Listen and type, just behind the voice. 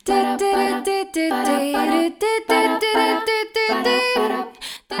Hello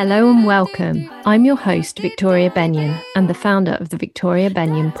and welcome. I'm your host, Victoria Benyon, and the founder of the Victoria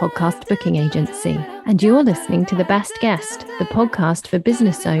Benyon Podcast Booking Agency. And you're listening to The Best Guest, the podcast for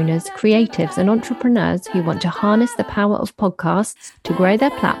business owners, creatives, and entrepreneurs who want to harness the power of podcasts to grow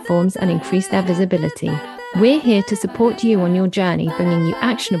their platforms and increase their visibility. We're here to support you on your journey, bringing you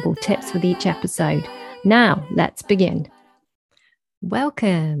actionable tips with each episode. Now, let's begin.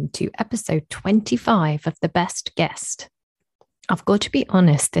 Welcome to episode 25 of The Best Guest. I've got to be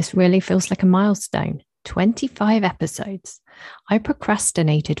honest, this really feels like a milestone. 25 episodes. I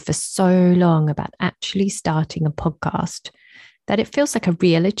procrastinated for so long about actually starting a podcast that it feels like a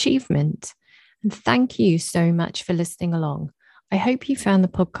real achievement. And thank you so much for listening along. I hope you found the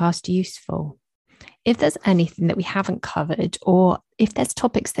podcast useful. If there's anything that we haven't covered, or if there's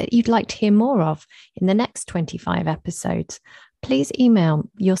topics that you'd like to hear more of in the next 25 episodes, please email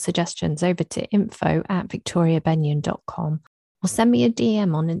your suggestions over to info@victoriabenyon.com or send me a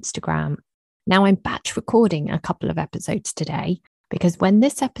DM on Instagram. Now I'm batch recording a couple of episodes today because when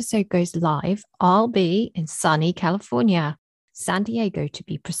this episode goes live, I'll be in sunny California, San Diego to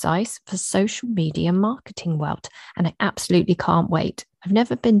be precise, for Social Media Marketing World. And I absolutely can't wait. I've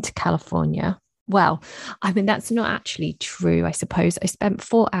never been to California. Well, I mean, that's not actually true, I suppose. I spent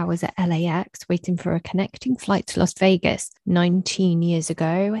 4 hours at LAX waiting for a connecting flight to Las Vegas 19 years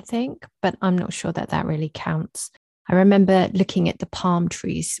ago, I think, but I'm not sure that that really counts. I remember looking at the palm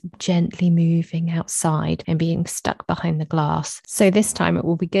trees gently moving outside and being stuck behind the glass. So this time it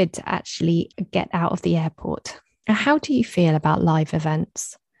will be good to actually get out of the airport. Now, how do you feel about live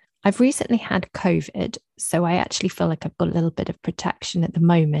events? I've recently had COVID, so I actually feel like I've got a little bit of protection at the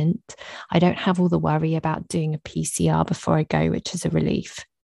moment. I don't have all the worry about doing a PCR before I go, which is a relief.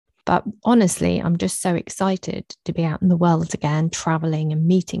 But honestly, I'm just so excited to be out in the world again, traveling and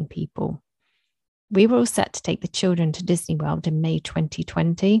meeting people. We were all set to take the children to Disney World in May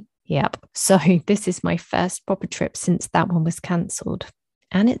 2020. Yep. So this is my first proper trip since that one was cancelled.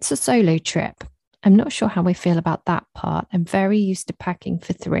 And it's a solo trip. I'm not sure how I feel about that part. I'm very used to packing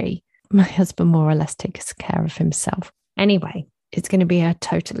for 3. My husband more or less takes care of himself. Anyway, it's going to be a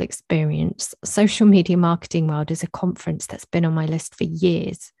total experience. Social Media Marketing World is a conference that's been on my list for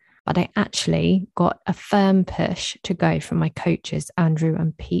years, but I actually got a firm push to go from my coaches, Andrew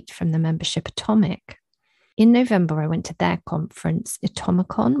and Pete from the membership Atomic. In November, I went to their conference,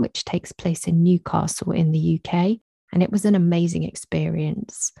 Atomicon, which takes place in Newcastle in the UK, and it was an amazing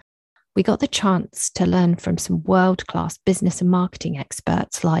experience. We got the chance to learn from some world-class business and marketing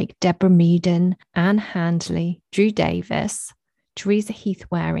experts like Deborah Meaden, Anne Handley, Drew Davis, Teresa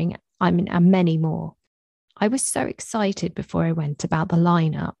Heath-Waring, and many more. I was so excited before I went about the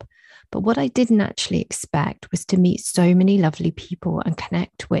lineup, but what I didn't actually expect was to meet so many lovely people and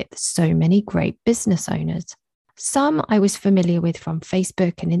connect with so many great business owners. Some I was familiar with from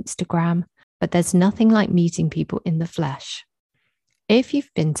Facebook and Instagram, but there's nothing like meeting people in the flesh. If you've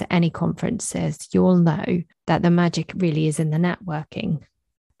been to any conferences, you'll know that the magic really is in the networking.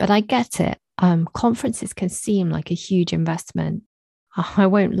 But I get it. Conferences can seem like a huge investment. I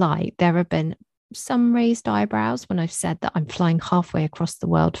won't lie, there have been some raised eyebrows when I've said that I'm flying halfway across the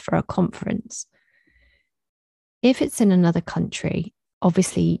world for a conference. If it's in another country,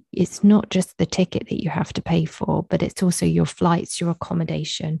 obviously it's not just the ticket that you have to pay for, but it's also your flights, your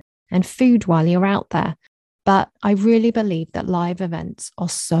accommodation, and food while you're out there. But I really believe that live events are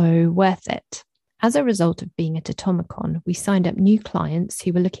so worth it. As a result of being at Atomicon, we signed up new clients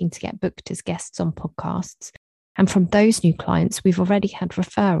who were looking to get booked as guests on podcasts. And from those new clients, we've already had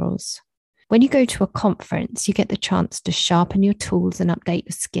referrals. When you go to a conference, you get the chance to sharpen your tools and update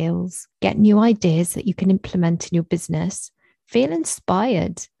your skills, get new ideas that you can implement in your business, feel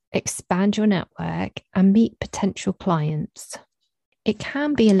inspired, expand your network, and meet potential clients. It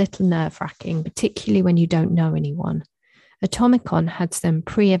can be a little nerve-wracking, particularly when you don't know anyone. Atomicon had some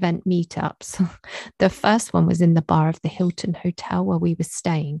pre-event meetups. The first one was in the bar of the Hilton Hotel where we were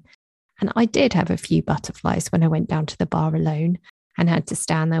staying. And I did have a few butterflies when I went down to the bar alone and had to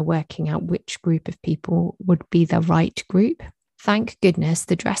stand there working out which group of people would be the right group. Thank goodness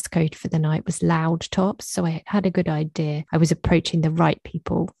the dress code for the night was loud tops, so I had a good idea I was approaching the right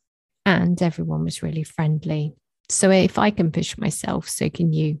people. And everyone was really friendly. So if I can push myself, so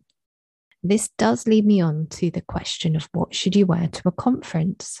can you. This does lead me on to the question of what should you wear to a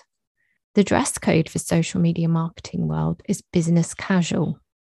conference? The dress code for Social Media Marketing World is business casual.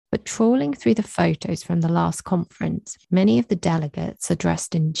 But trawling through the photos from the last conference, many of the delegates are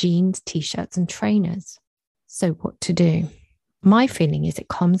dressed in jeans, t-shirts, and trainers. So what to do? My feeling is it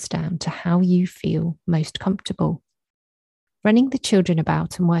comes down to how you feel most comfortable. Running the children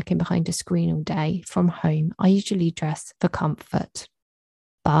about and working behind a screen all day from home, I usually dress for comfort.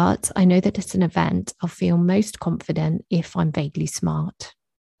 But I know that at an event, I'll feel most confident if I'm vaguely smart.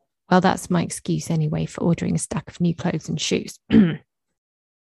 Well, that's my excuse anyway for ordering a stack of new clothes and shoes.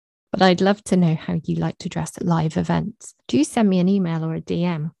 But I'd love to know how you like to dress at live events. Do send me an email or a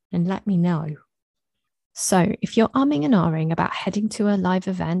DM and let me know. So if you're umming and ahhing about heading to a live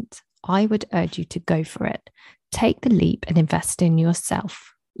event, I would urge you to go for it. Take the leap and invest in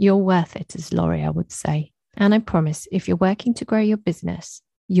yourself. You're worth it, as L'Oreal would say. And I promise, if you're working to grow your business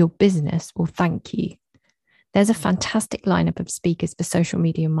will thank you. There's a fantastic lineup of speakers for social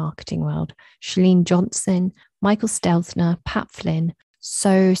media and marketing world. Chalene Johnson, Michael Stelzner, Pat Flynn,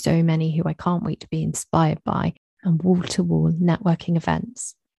 so many who I can't wait to be inspired by, and wall-to-wall networking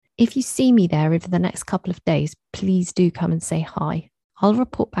events. If you see me there over the next couple of days, please do come and say hi. I'll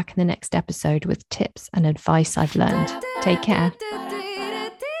report back in the next episode with tips and advice I've learned. Take care.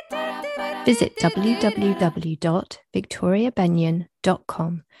 Visit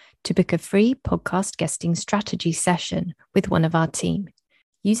www.victoriabenyon.com to book a free podcast guesting strategy session with one of our team.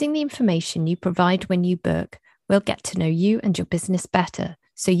 Using the information you provide when you book, we'll get to know you and your business better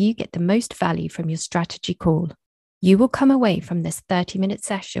so you get the most value from your strategy call. You will come away from this 30-minute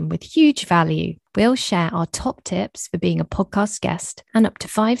session with huge value. We'll share our top tips for being a podcast guest and up to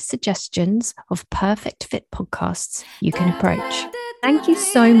 5 suggestions of perfect fit podcasts you can approach. Thank you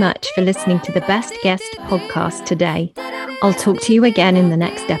so much for listening to the Best Guest podcast today. I'll talk to you again in the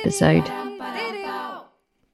next episode.